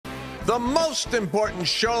The most important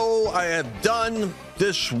show I have done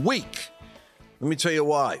this week. Let me tell you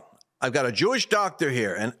why. I've got a Jewish doctor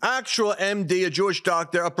here, an actual MD, a Jewish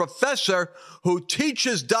doctor, a professor who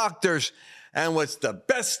teaches doctors. And what's the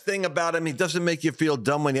best thing about him, he doesn't make you feel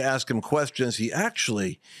dumb when you ask him questions. He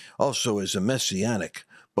actually also is a messianic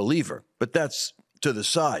believer, but that's to the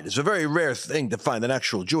side. It's a very rare thing to find an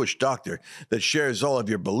actual Jewish doctor that shares all of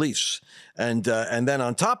your beliefs. And then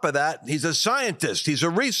on top of that, he's a scientist. He's a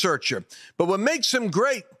researcher. But what makes him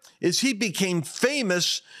great is he became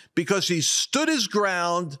famous because he stood his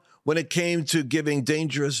ground when it came to giving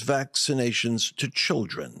dangerous vaccinations to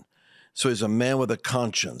children. So he's a man with a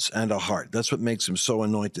conscience and a heart. That's what makes him so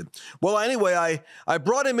anointed. Well, anyway, I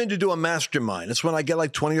brought him in to do a mastermind. It's when I get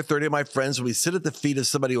like 20 or 30 of my friends, and we sit at the feet of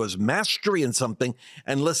somebody who has mastery in something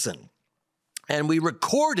and listen. And we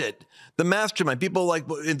recorded the mastermind. People like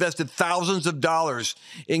invested thousands of dollars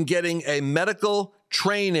in getting a medical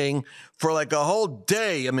training for like a whole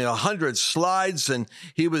day. 100 slides. And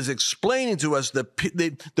he was explaining to us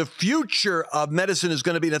the future of medicine is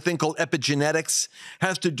going to be a thing called epigenetics.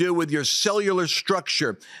 Has to do with your cellular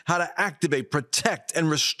structure, how to activate, protect, and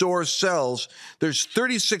restore cells. There's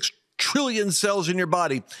 36 trillion cells in your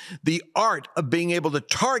body. The art of being able to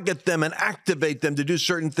target them and activate them to do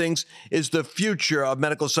certain things is the future of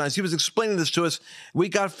medical science. He was explaining this to us. We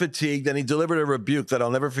got fatigued, and he delivered a rebuke that I'll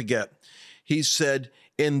never forget. He said,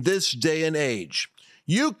 in this day and age,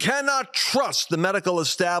 you cannot trust the medical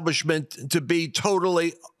establishment to be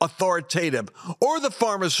totally authoritative, or the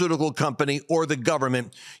pharmaceutical company, or the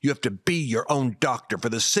government. You have to be your own doctor for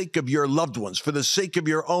the sake of your loved ones, for the sake of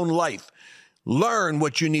your own life. Learn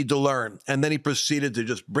what you need to learn. And then he proceeded to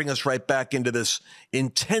just bring us right back into this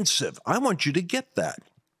intensive. I want you to get that.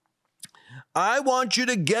 I want you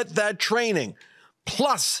to get that training.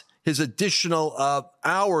 Plus his additional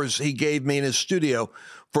hours he gave me in his studio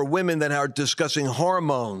for women that are discussing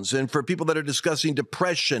hormones and for people that are discussing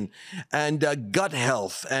depression and gut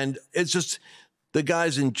health. And it's just, the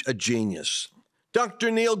guy's a genius.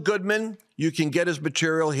 Dr. Neil Goodman, you can get his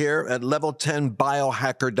material here at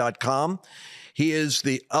level10biohacker.com. He is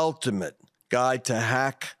the ultimate guide to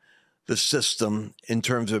hack the system in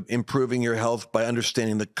terms of improving your health by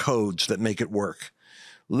understanding the codes that make it work.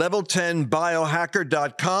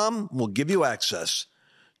 Level10biohacker.com will give you access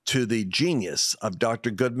to the genius of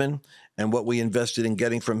Dr. Goodman and what we invested in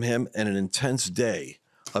getting from him in an intense day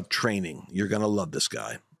of training. You're going to love this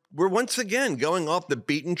guy. We're once again going off the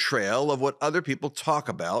beaten trail of what other people talk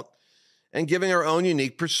about and giving our own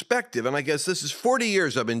unique perspective. And I guess this is 40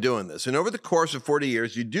 years I've been doing this. And over the course of 40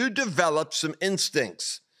 years, you do develop some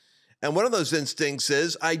instincts. And one of those instincts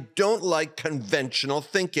is, I don't like conventional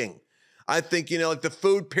thinking. I think, like the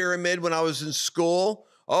food pyramid when I was in school.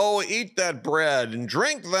 Oh, eat that bread and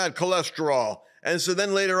drink that cholesterol. And so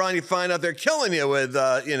then later on, you find out they're killing you with,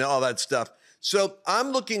 all that stuff. So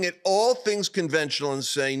I'm looking at all things conventional and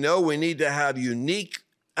saying, no, we need to have unique,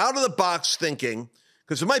 out-of-the-box thinking,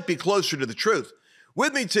 because it might be closer to the truth.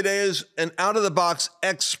 With me today is an out-of-the-box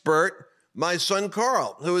expert, my son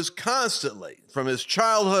Carl, who is constantly, from his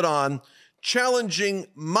childhood on, challenging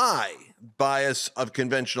my bias of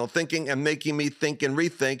conventional thinking and making me think and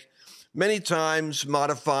rethink, many times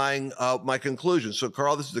modifying my conclusions. So,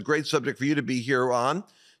 Carl, this is a great subject for you to be here on,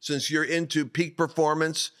 since you're into peak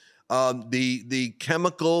performance. The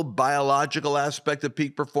chemical, biological aspect of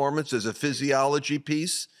peak performance is a physiology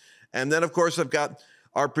piece. And then, of course, I've got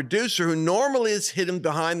our producer who normally is hidden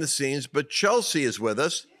behind the scenes, but Chelsea is with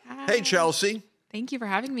us. Hi. Hey, Chelsea. Thank you for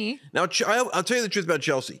having me. Now, I'll tell you the truth about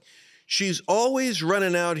Chelsea. She's always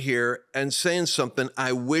running out here and saying something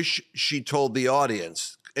I wish she told the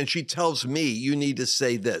audience. And she tells me, you need to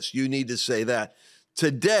say this, you need to say that.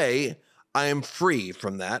 Today, I am free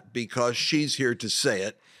from that because she's here to say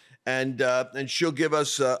it. And she'll give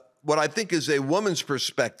us what I think is a woman's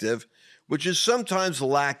perspective, which is sometimes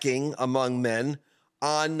lacking among men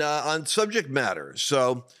on subject matter.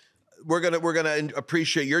 So we're gonna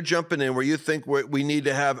appreciate your jumping in where you think we need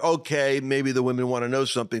to have. Okay, maybe the women want to know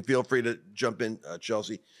something. Feel free to jump in,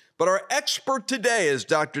 Chelsea. But our expert today is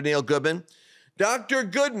Dr. Neil Goodman. Dr.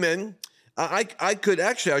 Goodman, I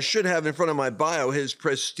should have in front of my bio his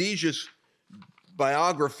prestigious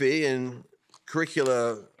biography and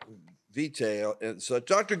curricula vitae. So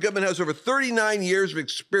Dr. Goodman has over 39 years of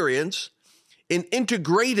experience in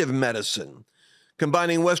integrative medicine,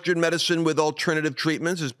 combining Western medicine with alternative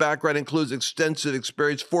treatments. His background includes extensive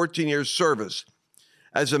experience, 14 years service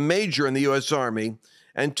as a major in the U.S. Army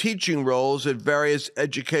and teaching roles at various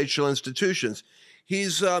educational institutions.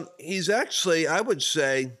 He's actually, I would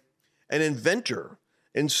say, an inventor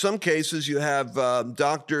In some cases, you have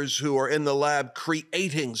doctors who are in the lab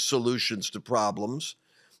creating solutions to problems.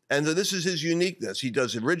 And this is his uniqueness. He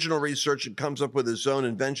does original research and comes up with his own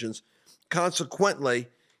inventions. Consequently,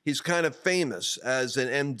 he's kind of famous as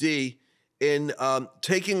an MD in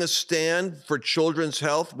taking a stand for children's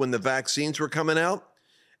health when the vaccines were coming out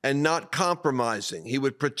and not compromising. He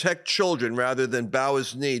would protect children rather than bow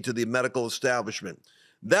his knee to the medical establishment.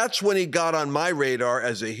 That's when he got on my radar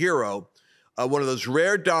as a hero, one of those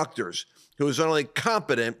rare doctors who is not only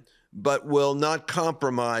competent, but will not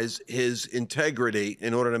compromise his integrity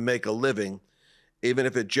in order to make a living, even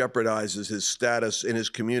if it jeopardizes his status in his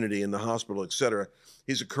community, in the hospital, etc.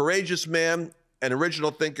 He's a courageous man, an original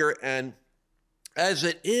thinker, and as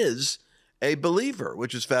it is, a believer,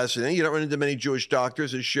 which is fascinating. You don't run into many Jewish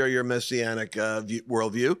doctors who share your messianic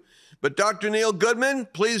worldview. But Dr. Neil Goodman,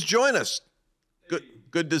 please join us.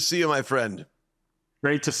 Good to see you, my friend.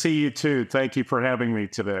 Great to see you too. Thank you for having me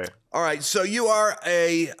today. All right, so you are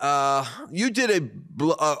you did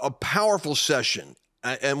a powerful session,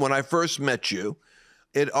 and when I first met you,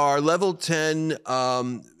 at our Level 10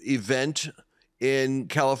 event in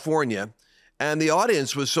California, and the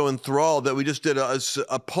audience was so enthralled that we just did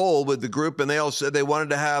a poll with the group, and they all said they wanted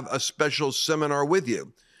to have a special seminar with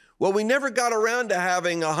you. Well, we never got around to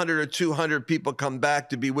having 100 or 200 people come back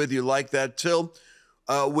to be with you like that till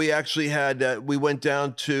we actually had, we went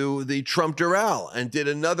down to the Trump Doral and did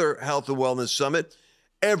another health and wellness summit.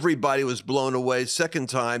 Everybody was blown away. Second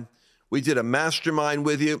time, we did a mastermind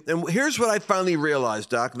with you. And here's what I finally realized,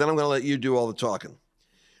 Doc, then I'm going to let you do all the talking.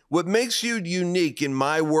 What makes you unique in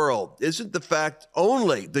my world isn't the fact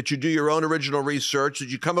only that you do your own original research, that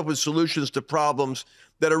you come up with solutions to problems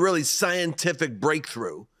that are really scientific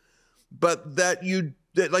breakthrough, but that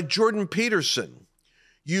like Jordan Peterson,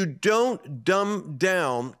 you don't dumb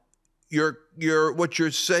down what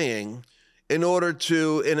you're saying in order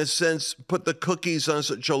to, in a sense, put the cookies on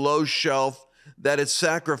such a low shelf that it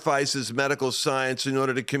sacrifices medical science in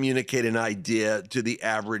order to communicate an idea to the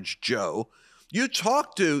average Joe. You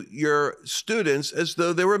talk to your students as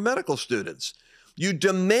though they were medical students. You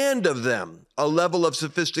demand of them a level of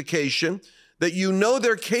sophistication that you know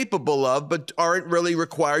they're capable of, but aren't really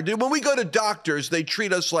required to. When we go to doctors, they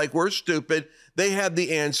treat us like we're stupid. They have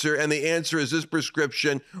the answer, and the answer is this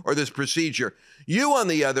prescription or this procedure. You, on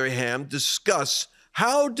the other hand, discuss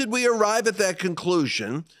how did we arrive at that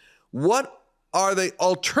conclusion? What are the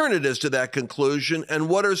alternatives to that conclusion? And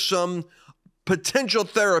what are some potential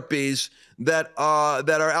therapies that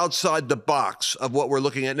are outside the box of what we're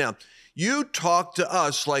looking at now? You talk to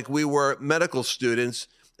us like we were medical students,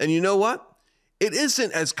 and you know what? It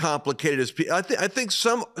isn't as complicated as people. I think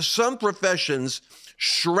some professions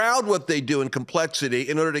shroud what they do in complexity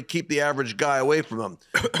in order to keep the average guy away from them.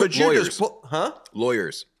 But you lawyers. just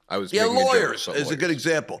Lawyers. I was lawyers is a good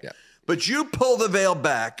example. Yeah. But you pull the veil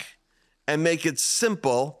back and make it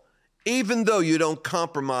simple, even though you don't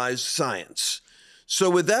compromise science. So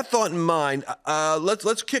with that thought in mind,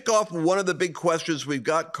 let's kick off one of the big questions we've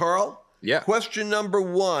got, Carl. Yeah. Question number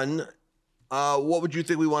one. What would you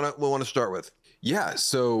think we want to start with? Yeah,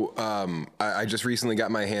 so I just recently got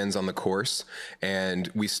my hands on the course, and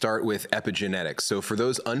we start with epigenetics. So for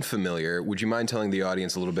those unfamiliar, would you mind telling the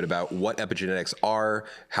audience a little bit about what epigenetics are,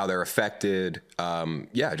 how they're affected?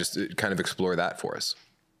 Just kind of explore that for us.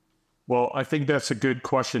 Well, I think that's a good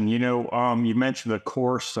question. You know, you mentioned the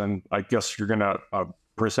course, and I guess you're going to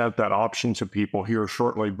present that option to people here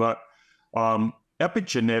shortly. But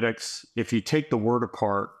epigenetics, if you take the word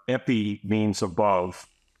apart, epi means above,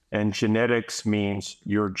 and genetics means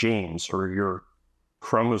your genes or your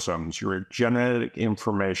chromosomes, your genetic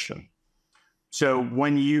information. So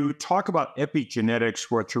when you talk about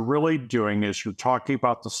epigenetics, what you're really doing is you're talking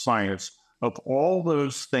about the science of all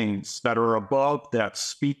those things that are above that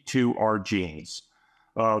speak to our genes.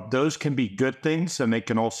 Those can be good things, and they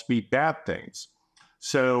can also be bad things.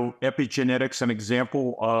 So epigenetics, an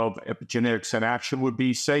example of epigenetics in action would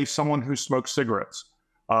be, say, someone who smokes cigarettes.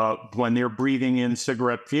 When they're breathing in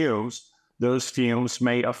cigarette fumes, those fumes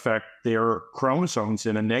may affect their chromosomes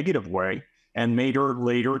in a negative way and may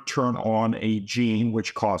later turn on a gene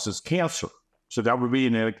which causes cancer. So that would be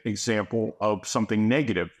an example of something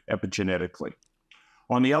negative epigenetically.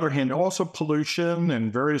 On the other hand, also pollution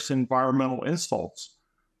and various environmental insults.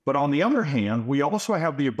 But on the other hand, we also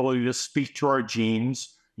have the ability to speak to our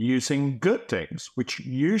genes using good things, which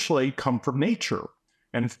usually come from nature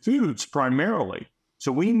and foods primarily.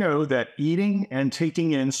 So we know that eating and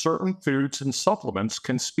taking in certain foods and supplements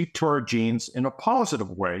can speak to our genes in a positive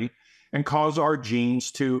way and cause our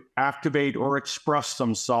genes to activate or express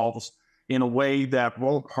themselves in a way that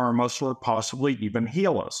won't harm us or possibly even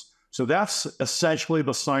heal us. So that's essentially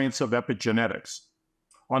the science of epigenetics.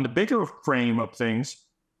 On the bigger frame of things,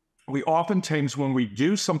 we oftentimes, when we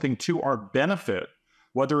do something to our benefit,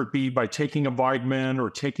 whether it be by taking a vitamin or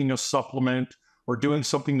taking a supplement or doing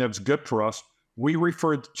something that's good for us, we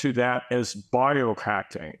refer to that as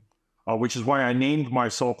biohacking, which is why I named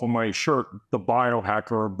myself on my shirt the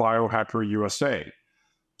Biohacker or Biohacker USA.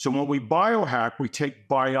 So when we biohack, we take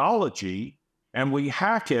biology and we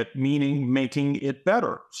hack it, meaning making it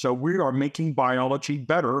better. So we are making biology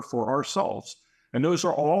better for ourselves. And those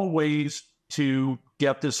are all ways to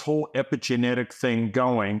get this whole epigenetic thing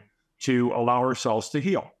going to allow ourselves to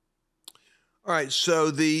heal. All right. So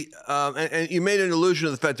and you made an allusion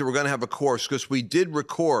to the fact that we're going to have a course, because we did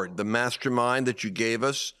record the mastermind that you gave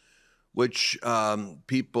us, which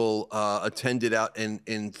people attended out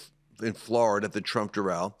in Florida at the Trump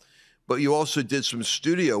Doral. But you also did some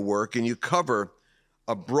studio work, and you cover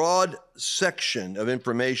a broad section of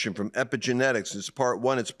information from epigenetics. It's part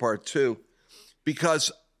 1, it's part 2,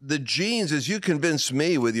 because the genes, as you convinced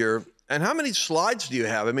me with your, and how many slides do you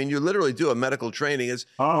have? I mean, you literally do a medical training.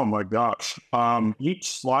 Oh my gosh. Each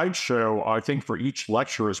slideshow, I think for each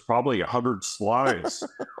lecture is probably 100 slides.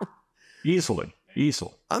 Easily.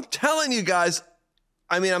 I'm telling you guys,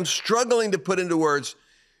 I mean, I'm struggling to put into words.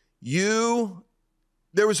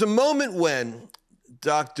 There was a moment when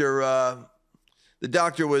the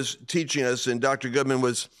doctor was teaching us, and Dr. Goodman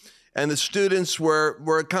was, and the students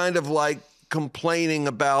were kind of like complaining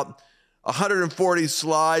about 140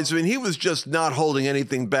 slides. I mean, he was just not holding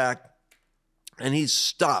anything back, and he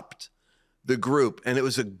stopped the group, and it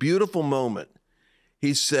was a beautiful moment.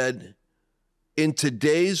 He said, in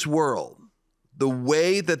today's world, the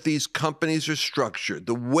way that these companies are structured,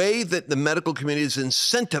 the way that the medical community is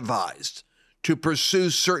incentivized to pursue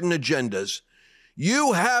certain agendas,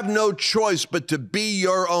 you have no choice but to be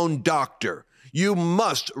your own doctor. You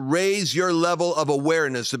must raise your level of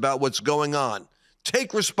awareness about what's going on.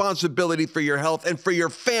 Take responsibility for your health and for your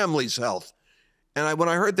family's health. And when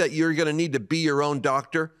I heard that you're going to need to be your own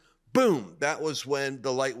doctor, boom, that was when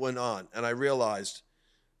the light went on. And I realized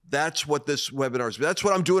that's what this webinar is. That's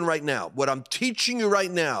what I'm doing right now. What I'm teaching you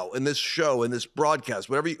right now in this show, in this broadcast,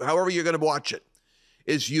 however you're going to watch it,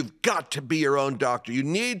 is you've got to be your own doctor. You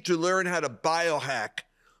need to learn how to biohack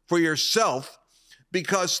for yourself,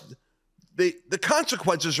 because the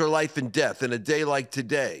consequences are life and death in a day like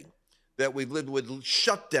today, that we've lived with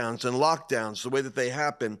shutdowns and lockdowns, the way that they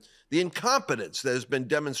happen, the incompetence that has been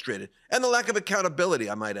demonstrated, and the lack of accountability,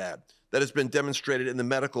 I might add, that has been demonstrated in the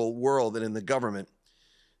medical world and in the government.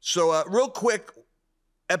 So real quick,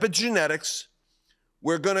 epigenetics,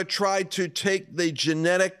 we're going to try to take the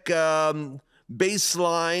genetic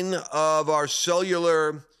baseline of our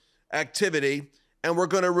cellular activity, and we're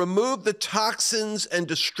going to remove the toxins and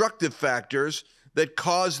destructive factors that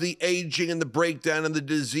cause the aging and the breakdown and the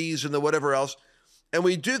disease and the whatever else. And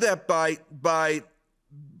we do that by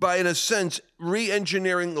in a sense,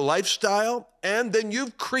 re-engineering lifestyle, and then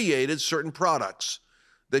you've created certain products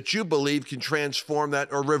that you believe can transform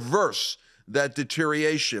that or reverse that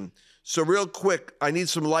deterioration. So real quick, I need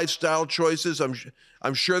some lifestyle choices.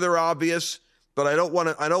 I'm sure they're obvious, but I don't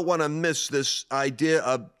want to miss this idea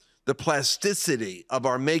of the plasticity of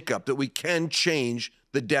our makeup, that we can change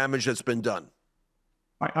the damage that's been done.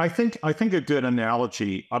 I think a good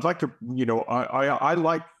analogy, I'd like to, I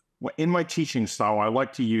like, in my teaching style, I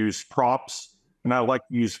like to use props and I like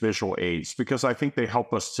to use visual aids, because I think they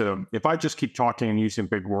help us to, if I just keep talking and using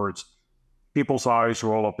big words, people's eyes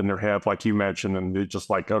roll up in their head, like you mentioned, and they're just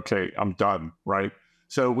like, okay, I'm done, right?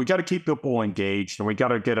 So we got to keep people engaged, and we got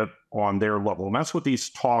to get it on their level. And that's what these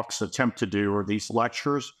talks attempt to do, or these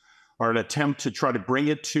lectures are an attempt to try to bring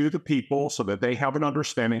it to the people so that they have an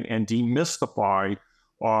understanding and demystify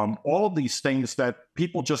all of these things that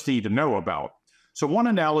people just need to know about. So one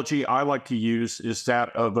analogy I like to use is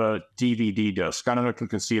that of a DVD disc. I don't know if you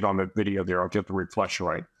can see it on the video there. I'll get the reflection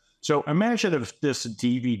right. So imagine if this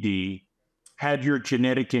DVD had your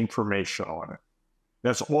genetic information on it.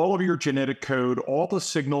 That's all of your genetic code, all the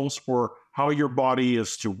signals for how your body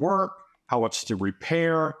is to work, how it's to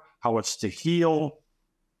repair, how it's to heal,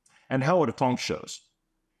 and how it functions.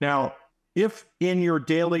 Now, if in your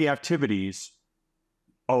daily activities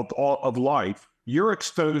of life, you're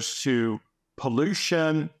exposed to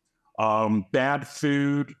pollution, bad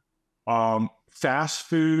food, fast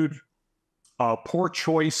food, poor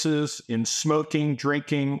choices in smoking,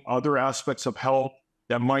 drinking, other aspects of health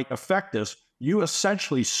that might affect us, you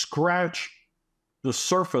essentially scratch the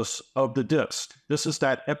surface of the disc. This is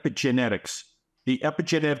that epigenetics. The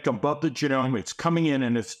epigenetic above the genome, it's coming in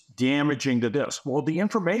and it's damaging the disc. Well, the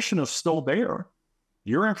information is still there.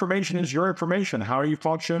 Your information is your information. How you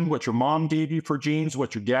function, what your mom gave you for genes,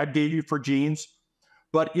 what your dad gave you for genes.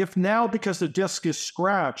 But if now, because the disk is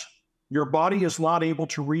scratched, your body is not able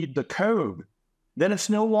to read the code, then it's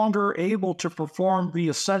no longer able to perform the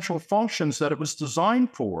essential functions that it was designed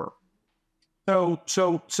for.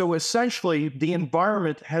 So essentially, the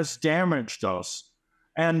environment has damaged us.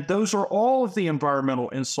 And those are all of the environmental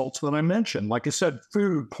insults that I mentioned. Like I said,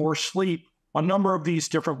 food, poor sleep, a number of these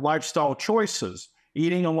different lifestyle choices,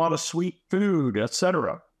 eating a lot of sweet food,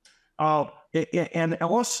 etc. And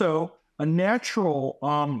also a natural,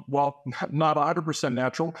 well, not 100%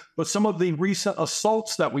 natural, but some of the recent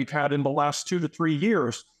assaults that we've had in the last 2 to 3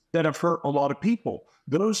 years that have hurt a lot of people.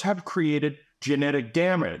 Those have created genetic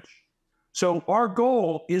damage. So our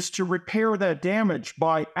goal is to repair that damage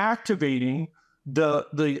by activating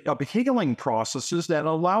the healing processes that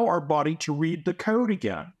allow our body to read the code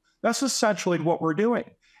again. That's essentially what we're doing.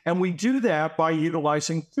 And we do that by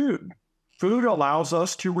utilizing food. Food allows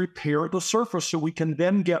us to repair the surface so we can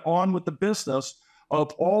then get on with the business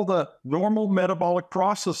of all the normal metabolic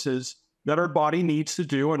processes that our body needs to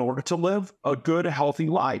do in order to live a good, healthy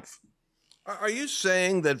life. Are you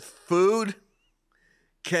saying that food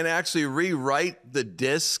can actually rewrite the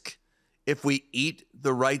disc if we eat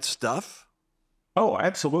the right stuff? Oh,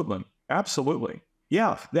 absolutely. Absolutely.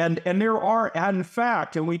 Yeah. And there are, and in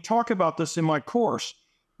fact, and we talk about this in my course,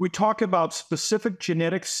 we talk about specific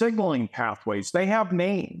genetic signaling pathways. They have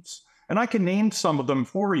names, and I can name some of them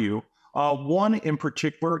for you. One in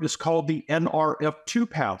particular is called the NRF2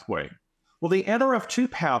 pathway. Well, the NRF2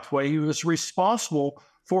 pathway is responsible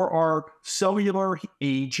for our cellular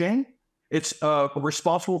aging. It's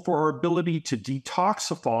responsible for our ability to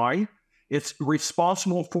detoxify. It's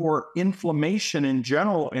responsible for inflammation in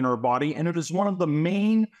general in our body, and it is one of the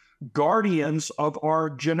main guardians of our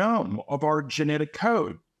genome, of our genetic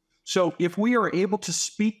code. So if we are able to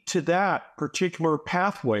speak to that particular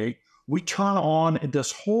pathway, we turn on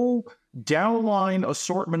this whole downline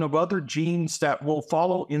assortment of other genes that will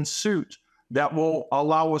follow in suit, that will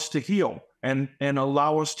allow us to heal and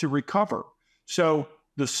allow us to recover. So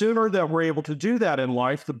the sooner that we're able to do that in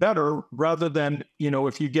life, the better, rather than,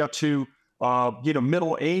 if you get to,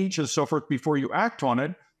 middle age and so forth before you act on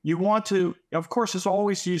it. You want to, of course, it's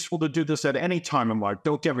always useful to do this at any time in life.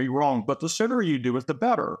 Don't get me wrong, but the sooner you do it, the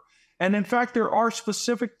better. And in fact, there are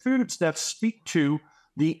specific foods that speak to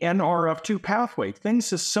the NRF2 pathway,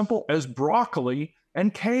 things as simple as broccoli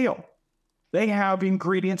and kale. They have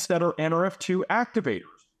ingredients that are NRF2 activators.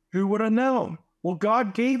 Who would have known? Well,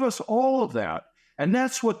 God gave us all of that. And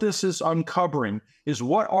that's what this is uncovering, is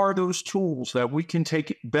what are those tools that we can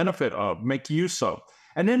take benefit of, make use of.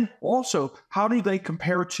 And then also, how do they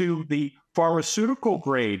compare to the pharmaceutical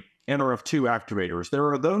grade NRF2 activators? There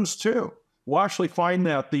are those too. We'll actually find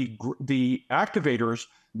that the activators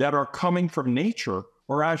that are coming from nature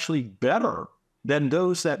are actually better than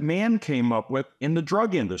those that man came up with in the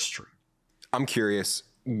drug industry. I'm curious,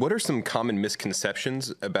 what are some common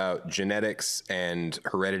misconceptions about genetics and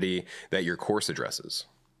heredity that your course addresses?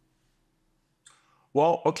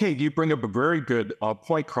 Well, okay, you bring up a very good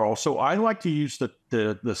point, Carl. So I like to use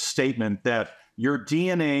the statement that your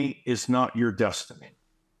DNA is not your destiny.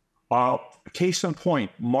 Case in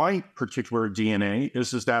point, my particular DNA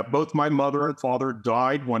is that both my mother and father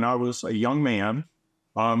died when I was a young man.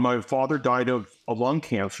 My father died of lung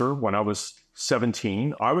cancer when I was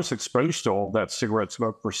 17. I was exposed to all that cigarette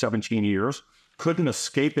smoke for 17 years, couldn't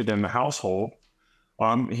escape it in the household.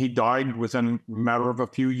 He died within a matter of a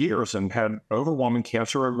few years and had overwhelming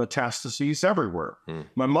cancer and metastases everywhere.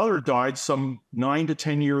 My mother died some 9 to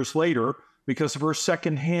 10 years later because of her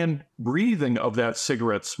secondhand breathing of that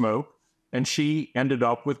cigarette smoke, and she ended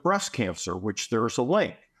up with breast cancer, which there's a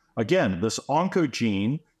link. Again, this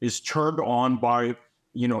oncogene is turned on by,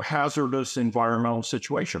 hazardous environmental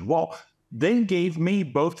situation. Well, they gave me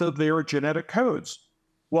both of their genetic codes.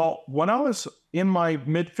 Well, when I was in my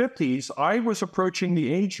mid-50s, I was approaching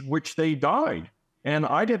the age at which they died. And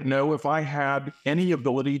I didn't know if I had any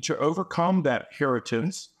ability to overcome that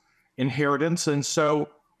inheritance. And so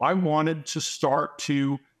I wanted to start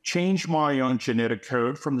to change my own genetic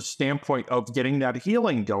code from the standpoint of getting that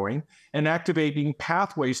healing going and activating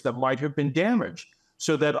pathways that might have been damaged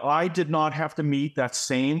so that I did not have to meet that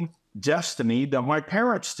same destiny that my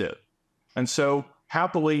parents did. And so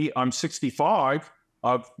happily, I'm 65.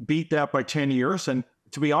 I've beat that by 10 years. And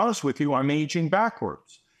to be honest with you, I'm aging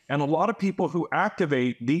backwards. And a lot of people who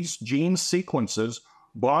activate these gene sequences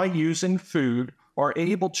by using food are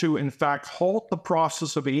able to, in fact, halt the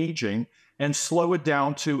process of aging and slow it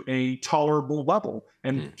down to a tolerable level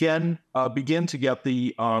and again, begin to get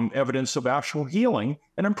the evidence of actual healing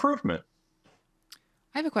and improvement.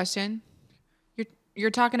 I have a question.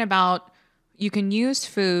 You're talking about you can use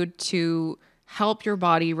food to help your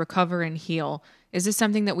body recover and heal. Is this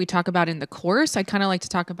something that we talk about in the course? I'd kind of like to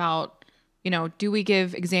talk about, do we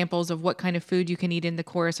give examples of what kind of food you can eat in the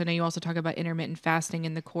course? I know you also talk about intermittent fasting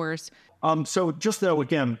in the course. So just know,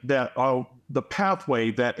 again, that the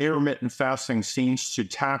pathway that intermittent fasting seems to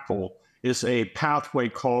tackle is a pathway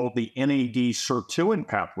called the NAD sirtuin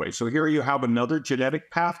pathway. So here you have another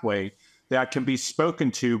genetic pathway that can be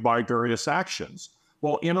spoken to by various actions.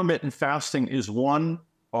 Well, intermittent fasting is one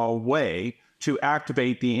way to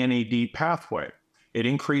activate the NAD pathway. It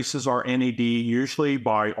increases our NAD usually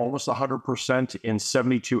by almost 100% in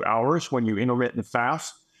 72 hours when you intermittent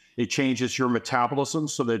fast. It changes your metabolism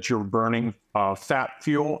so that you're burning fat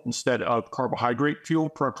fuel instead of carbohydrate fuel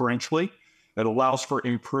preferentially. It allows for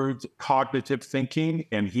improved cognitive thinking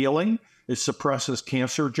and healing. It suppresses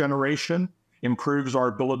cancer generation, improves our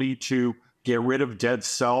ability to get rid of dead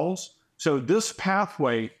cells. So this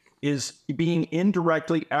pathway is being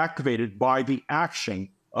indirectly activated by the action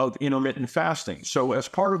of intermittent fasting. So as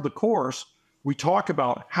part of the course, we talk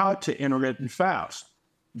about how to intermittent fast.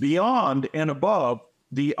 Beyond and above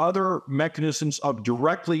the other mechanisms of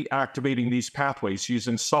directly activating these pathways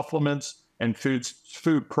using supplements and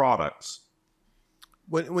food products.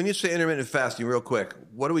 When you say intermittent fasting, real quick,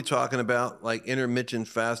 what are we talking about? Like intermittent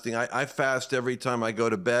fasting? I fast every time I go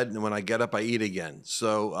to bed, and when I get up, I eat again.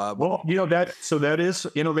 So, that is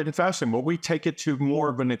intermittent fasting. Well, we take it to more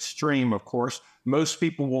of an extreme, of course. Most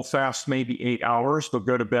people will fast maybe 8 hours. They'll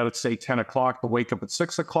go to bed at, say, 10 o'clock. They'll wake up at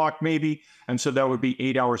 6 o'clock maybe. And so that would be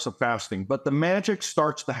 8 hours of fasting. But the magic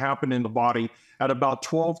starts to happen in the body at about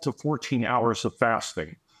 12 to 14 hours of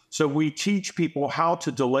fasting. So we teach people how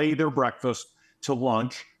to delay their breakfast to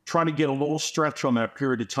lunch, try to get a little stretch on that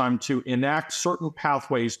period of time to enact certain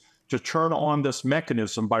pathways to turn on this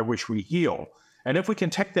mechanism by which we heal. And if we can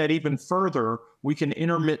take that even further, we can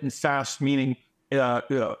intermittent fast, meaning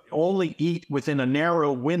only eat within a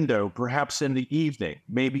narrow window, perhaps in the evening,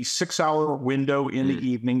 maybe 6-hour window in the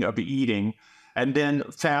evening of eating, and then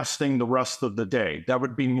fasting the rest of the day. That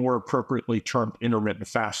would be more appropriately termed intermittent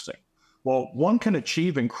fasting. Well, one can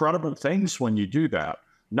achieve incredible things when you do that.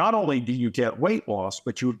 Not only do you get weight loss,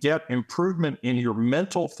 but you get improvement in your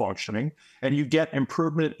mental functioning, and you get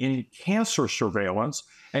improvement in cancer surveillance,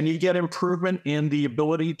 and you get improvement in the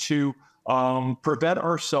ability to prevent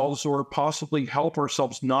ourselves or possibly help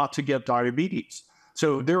ourselves not to get diabetes.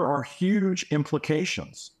 So there are huge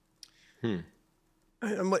implications. You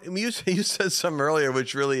said something earlier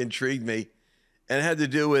which really intrigued me, and it had to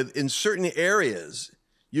do with in certain areas,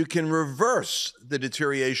 you can reverse the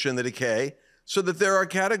deterioration, the decay, so that there are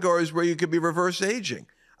categories where you could be reverse aging.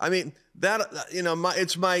 I mean, that,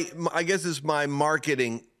 I guess it's my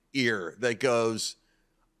marketing ear that goes,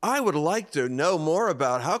 I would like to know more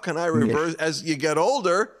about how can I reverse, as you get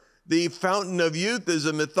older, the fountain of youth is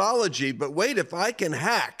a mythology, but wait, if I can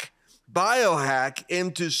biohack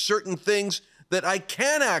into certain things that I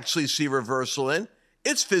can actually see reversal in,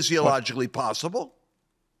 it's physiologically possible.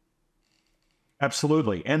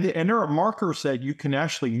 Absolutely. And there are markers that you can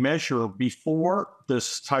actually measure before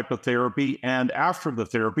this type of therapy and after the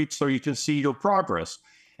therapy so you can see your progress.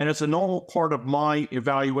 And it's a normal part of my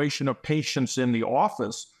evaluation of patients in the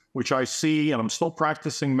office, which I see, and I'm still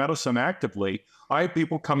practicing medicine actively. I have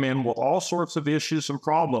people come in with all sorts of issues and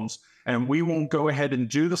problems, and we will go ahead and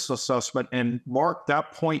do this assessment and mark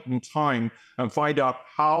that point in time and find out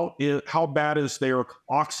how bad is their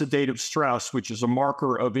oxidative stress, which is a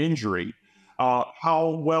marker of injury.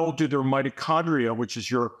 How well do their mitochondria, which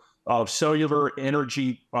is your cellular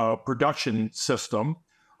energy production system,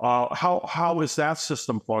 how is that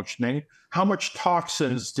system functioning? How much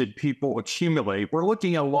toxins did people accumulate? We're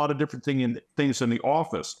looking at a lot of different things in the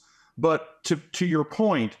office. But to your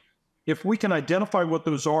point, if we can identify what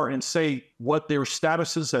those are and say what their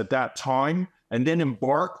status is at that time, and then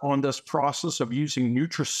embark on this process of using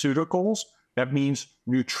nutraceuticals, that means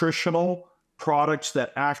nutritional products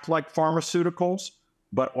that act like pharmaceuticals,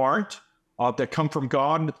 but aren't, that come from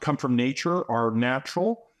God, that come from nature, are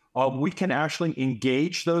natural, we can actually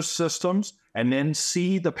engage those systems and then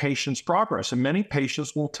see the patient's progress. And many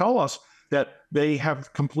patients will tell us that they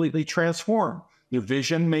have completely transformed. Their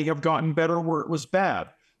vision may have gotten better where it was bad.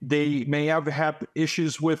 They may have had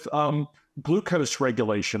issues with glucose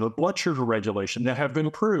regulation or blood sugar regulation that have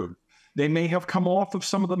improved. They may have come off of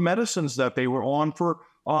some of the medicines that they were on for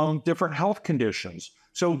different health conditions.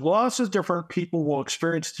 So lots of different people will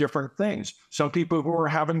experience different things. Some people who are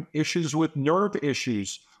having issues with nerve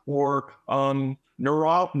issues or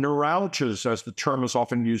neuralgias, as the term is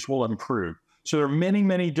often used, will improve. So there are many,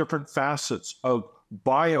 many different facets of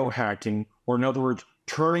biohacking, or in other words,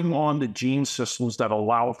 turning on the gene systems that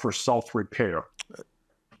allow for self-repair.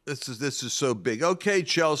 This is so big. Okay,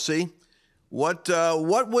 Chelsea, what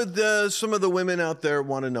would some of the women out there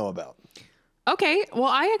want to know about? Okay, well,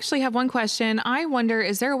 I actually have one question. I wonder,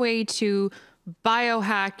 is there a way to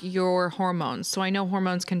biohack your hormones? So I know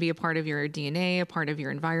hormones can be a part of your DNA, a part of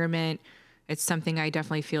your environment. It's something I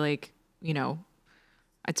definitely feel like,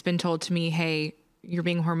 it's been told to me, hey, you're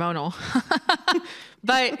being hormonal.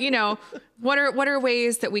 But, what are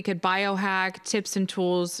ways that we could biohack, tips and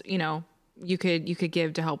tools, you could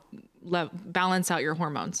give to help balance out your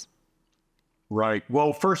hormones? Right.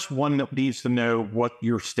 Well, first, one needs to know what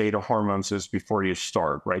your state of hormones is before you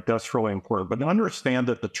start, right? That's really important. But understand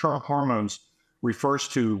that the term hormones refers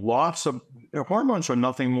to hormones are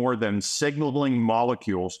nothing more than signaling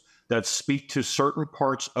molecules that speak to certain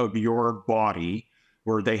parts of your body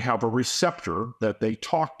where they have a receptor that they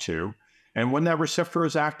talk to. And when that receptor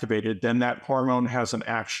is activated, then that hormone has an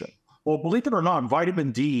action. Well, believe it or not,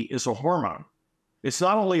 vitamin D is a hormone. It's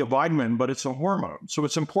not only a vitamin, but it's a hormone. So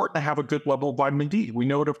it's important to have a good level of vitamin D. We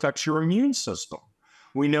know it affects your immune system.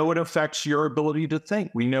 We know it affects your ability to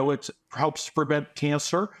think. We know it helps prevent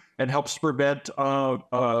cancer and helps prevent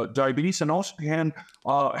diabetes, and also can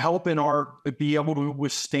help be able to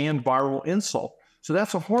withstand viral insult. So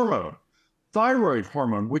that's a hormone. Thyroid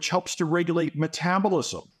hormone, which helps to regulate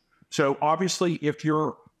metabolism. So obviously, if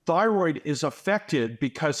your thyroid is affected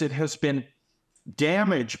because it has been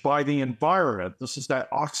damaged by the environment, this is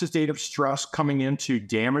that oxidative stress coming in to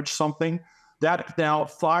damage something, that now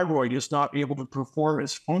thyroid is not able to perform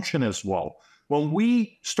its function as well. When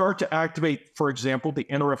we start to activate, for example, the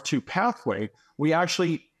NRF2 pathway, we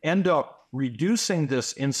actually end up reducing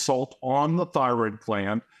this insult on the thyroid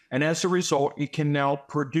gland. And as a result, it can now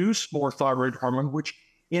produce more thyroid hormone, which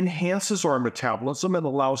enhances our metabolism and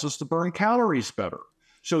allows us to burn calories better.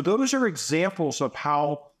 So those are examples of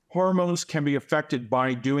how hormones can be affected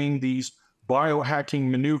by doing these biohacking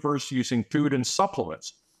maneuvers using food and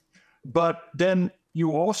supplements. But then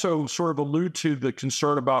you also sort of allude to the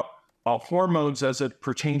concern about hormones as it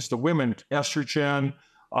pertains to women, estrogen,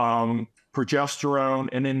 progesterone,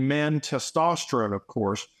 and in men, testosterone, of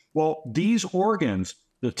course. Well, these organs,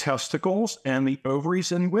 the testicles and the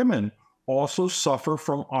ovaries in women, also suffer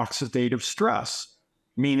from oxidative stress,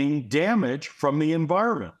 meaning damage from the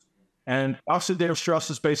environment. And oxidative stress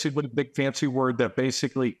is basically a big fancy word that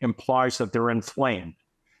basically implies that they're inflamed.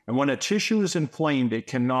 And when a tissue is inflamed, it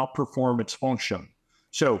cannot perform its function.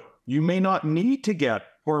 So you may not need to get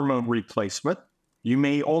hormone replacement. You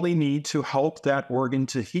may only need to help that organ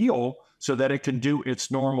to heal so that it can do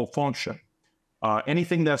its normal function.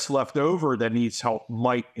 Anything that's left over that needs help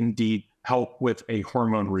might indeed help with a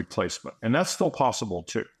hormone replacement. And that's still possible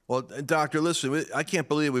too. Well, Doctor, listen, I can't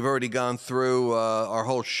believe we've already gone through our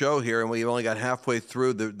whole show here, and we've only got halfway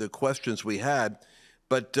through the questions we had.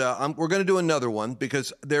 But we're going to do another one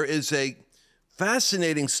because there is a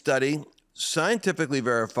fascinating study, scientifically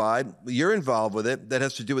verified, you're involved with it, that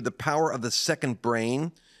has to do with the power of the second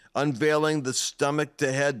brain, unveiling the stomach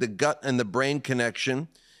to head, the gut and the brain connection,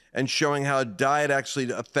 and showing how diet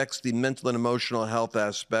actually affects the mental and emotional health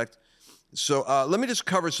aspect. So let me just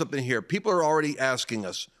cover something here. People are already asking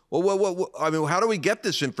us, well, I mean, how do we get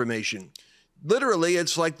this information? Literally,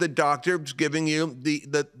 it's like the doctor's giving you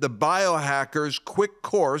the biohacker's quick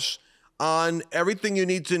course on everything you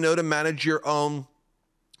need to know to manage your own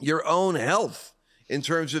health in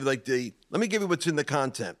terms of let me give you what's in the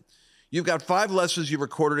content. You've got 5 lessons you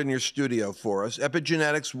recorded in your studio for us.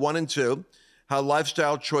 Epigenetics 1 and 2, how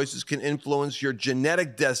lifestyle choices can influence your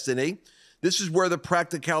genetic destiny. This is where the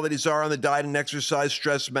practicalities are on the diet and exercise,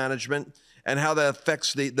 stress management, and how that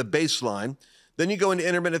affects the baseline. Then you go into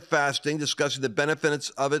intermittent fasting, discussing the benefits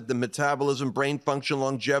of it, the metabolism, brain function,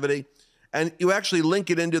 longevity, and you actually link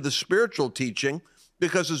it into the spiritual teaching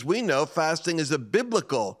because, as we know, fasting is a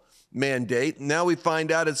biblical mandate. Now we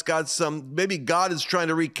find out it's got maybe God is trying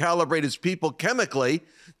to recalibrate his people chemically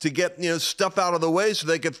to get stuff out of the way so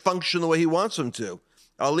they can function the way he wants them to.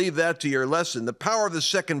 I'll leave that to your lesson. The power of the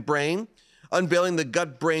second brain, unveiling the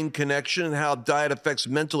gut-brain connection and how diet affects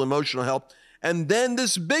mental, emotional health. And then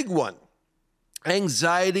this big one,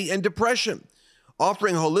 anxiety and depression,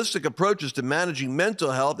 offering holistic approaches to managing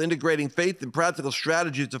mental health, integrating faith and practical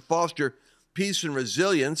strategies to foster peace and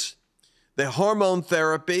resilience, the hormone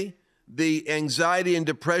therapy, the anxiety and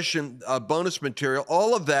depression bonus material,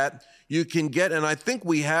 all of that you can get. And I think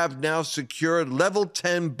we have now secured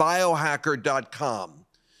level10biohacker.com.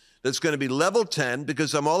 That's going to be level 10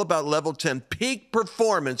 because I'm all about level 10. Peak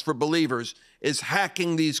performance for believers is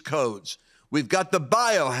hacking these codes. We've got the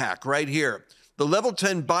biohack right here. The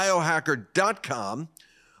level10biohacker.com.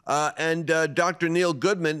 And Dr. Neil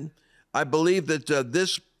Goodman, I believe that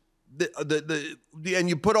and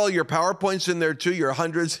you put all your PowerPoints in there too, your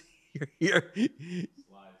hundreds.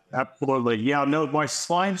 Absolutely. Yeah, no, my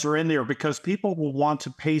slides are in there because people will want to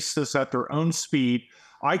pace this at their own speed.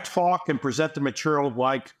 I talk and present the material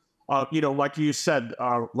like you said,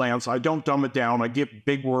 Lance, I don't dumb it down. I give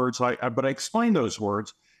big words, but I explain those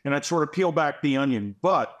words and I sort of peel back the onion.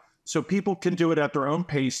 But so people can do it at their own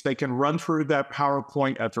pace. They can run through that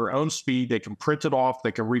PowerPoint at their own speed. They can print it off.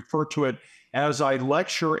 They can refer to it as I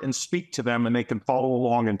lecture and speak to them, and they can follow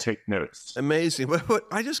along and take notes. Amazing. But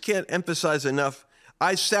I just can't emphasize enough.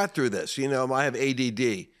 I sat through this. I have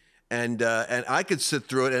ADD, and I could sit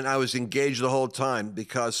through it, and I was engaged the whole time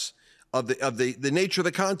because of the nature of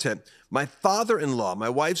the content. My father-in-law, my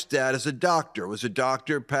wife's dad, was a doctor.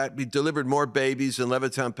 He delivered more babies in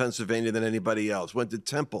Levittown, Pennsylvania than anybody else. Went to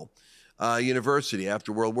Temple University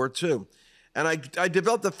after World War II. And I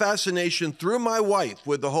developed a fascination through my wife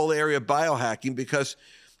with the whole area of biohacking because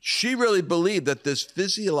she really believed that this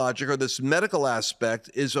physiologic or this medical aspect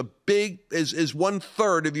is is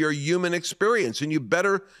 1/3 of your human experience. And you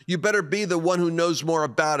better be the one who knows more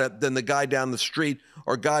about it than the guy down the street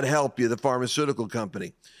or, God help you, the pharmaceutical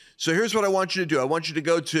company. So here's what I want you to do. I want you to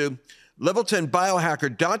go to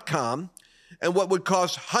level10biohacker.com, and what would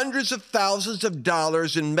cost hundreds of thousands of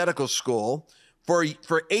dollars in medical school for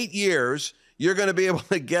 8 years, you're going to be able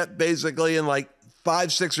to get basically in like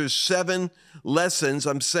 5, 6, or 7 lessons.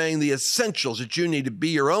 I'm saying the essentials that you need to be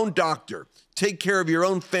your own doctor, take care of your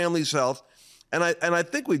own family's health. And I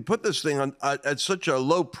think we put this thing on at such a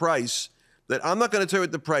low price that I'm not going to tell you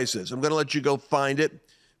what the price is. I'm going to let you go find it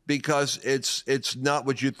because it's not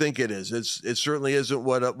what you think it is. It certainly isn't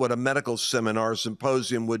what a medical seminar or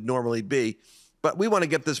symposium would normally be. But we want to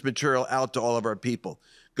get this material out to all of our people.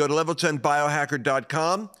 Go to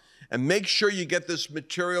level10biohacker.com and make sure you get this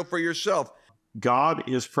material for yourself. God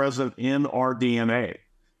is present in our DNA.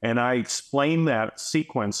 And I explain that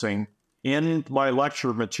sequencing in my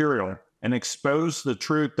lecture material and expose the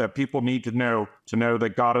truth that people need to know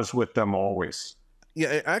that God is with them always.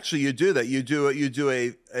 Yeah, actually, you do that. You do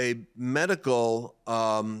a medical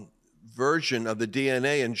version of the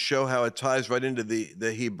DNA and show how it ties right into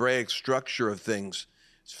the Hebraic structure of things.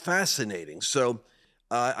 It's fascinating. So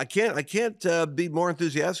I can't be more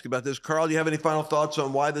enthusiastic about this. Carl, do you have any final thoughts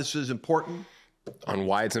on why this is important? On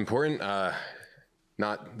why it's important?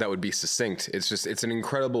 Not that would be succinct. It's an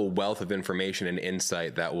incredible wealth of information and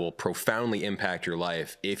insight that will profoundly impact your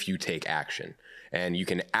life if you take action. And you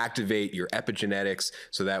can activate your epigenetics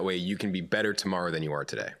so that way you can be better tomorrow than you are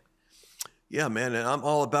today. Yeah, man, and I'm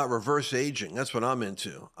all about reverse aging. That's what I'm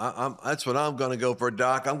into. That's what I'm going to go for,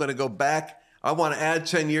 Doc. I'm going to go back. I want to add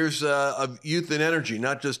 10 years of youth and energy,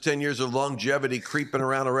 not just 10 years of longevity creeping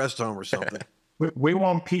around a rest home or something. We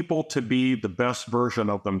want people to be the best version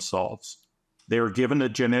of themselves. They are given the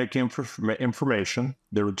genetic information,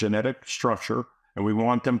 their genetic structure, and we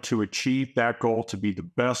want them to achieve that goal to be the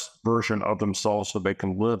best version of themselves so they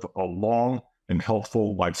can live a long and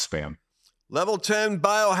healthful lifespan.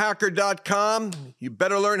 Level10biohacker.com. You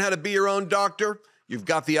better learn how to be your own doctor. You've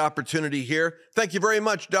got the opportunity here. Thank you very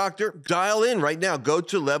much, doctor. Dial in right now. Go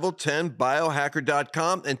to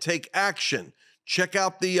level10biohacker.com and take action. Check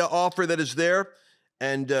out the offer that is there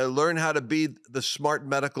and learn how to be the smart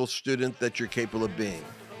medical student that you're capable of being.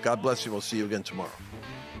 God bless you. We'll see you again tomorrow.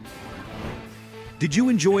 Did you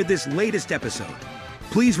enjoy this latest episode?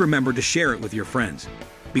 Please remember to share it with your friends,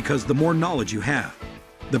 because the more knowledge you have,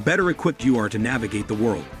 the better equipped you are to navigate the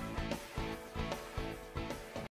world